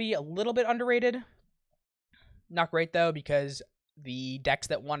 Hobbling Zombie, a little bit underrated. Not great, though, because the decks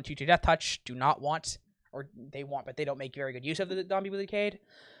that want 2/2 Death Touch do not want, or they want, but they don't make very good use of the Zombie with Decayed.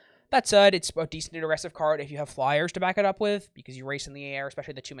 That said, it's a decent aggressive card if you have flyers to back it up with, because you race in the air,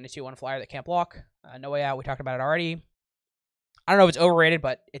 especially the 2 mana 2/1 flyer that can't block. No Way Out, we talked about it already. I don't know if it's overrated,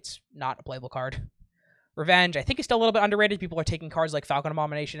 but it's not a playable card. Revenge, I think, is still a little bit underrated. People are taking cards like Falcon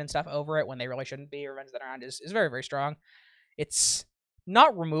Abomination and stuff over it when they really shouldn't be. Revenge of the Drowned is very, very strong. It's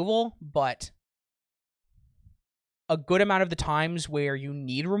not removal, but a good amount of the times where you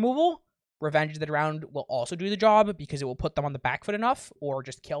need removal, Revenge of the Drowned will also do the job because it will put them on the back foot enough or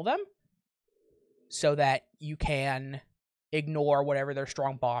just kill them so that you can ignore whatever their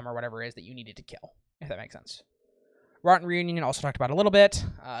strong bomb or whatever is that you needed to kill, if that makes sense. Rotten Reunion, also talked about a little bit.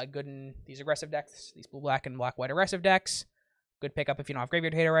 Good in these aggressive decks, these blue-black and black-white aggressive decks. Good pickup if you don't have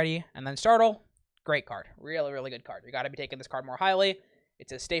Graveyard Hate already. And then Startle, great card. Really, really good card. You got to be taking this card more highly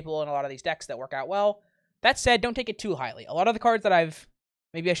It's a staple in a lot of these decks that work out well. That said, don't take it too highly. A lot of the cards that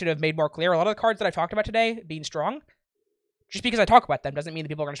maybe I should have made more clear, a lot of the cards that I've talked about today being strong, just because I talk about them doesn't mean that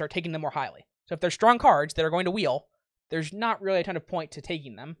people are going to start taking them more highly. So if they're strong cards that are going to wheel, there's not really a ton of point to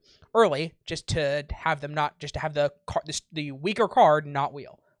taking them early, just to have them just to have the weaker card not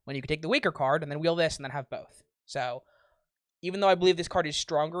wheel. When you can take the weaker card and then wheel this and then have both. So even though I believe this card is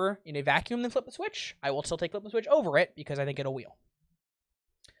stronger in a vacuum than Flip the Switch, I will still take Flip the Switch over it because I think it'll wheel.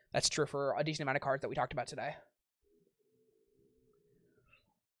 That's true for a decent amount of cards that we talked about today.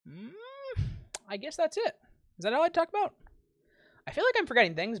 I guess that's it. Is that all I talk about? I feel like I'm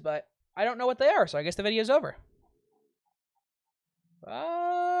forgetting things, but I don't know what they are, so I guess the video's over.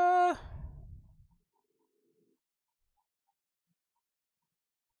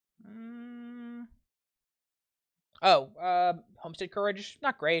 Homestead Courage,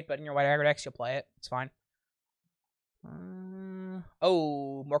 not great, but in your white aggro decks, you'll play it. It's fine.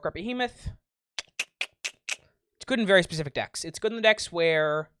 Morkrut Behemoth. It's good in very specific decks. It's good in the decks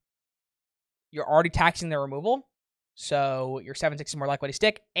where you're already taxing their removal, so your 7/6 is more likely to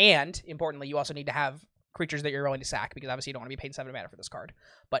stick, and, importantly, you also need to have creatures that you're willing to sack, because obviously you don't want to be paying 7 mana for this card.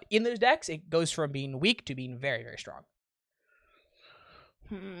 But in those decks, it goes from being weak to being very, very strong.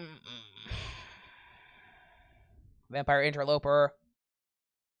 Vampire Interloper.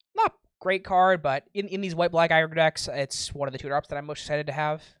 Not great card, but in these white-black aggro decks, it's one of the 2-drops that I'm most excited to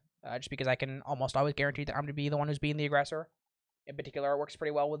have, just because I can almost always guarantee that I'm going to be the one who's being the aggressor. In particular, it works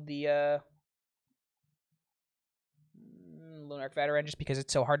pretty well with the Lunarch Veteran, just because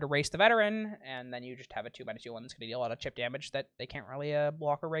it's so hard to race the Veteran, and then you just have a 2/2 one that's going to deal a lot of chip damage that they can't really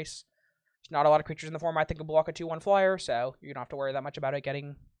block or race. There's not a lot of creatures in the form I think will block a 2/1 flyer, so you don't have to worry that much about it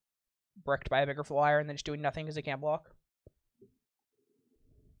getting bricked by a bigger flyer and then just doing nothing because it can't block.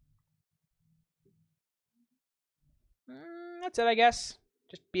 That's it, I guess.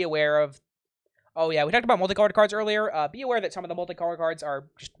 Just be aware of... Oh, yeah, we talked about multicolored cards earlier. Be aware that some of the multicolored cards are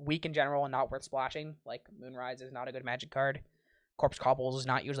just weak in general and not worth splashing. Like, Moonrise is not a good Magic card. Corpse Cobbles is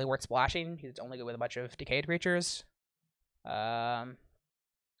not usually worth splashing, because it's only good with a bunch of decayed creatures.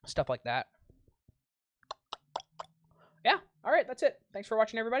 Stuff like that. Yeah, alright, that's it. Thanks for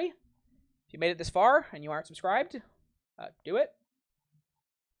watching, everybody. If you made it this far and you aren't subscribed, do it.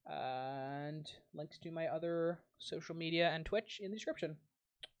 And links to my other social media and Twitch in the description.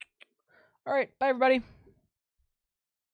 Alright, bye everybody.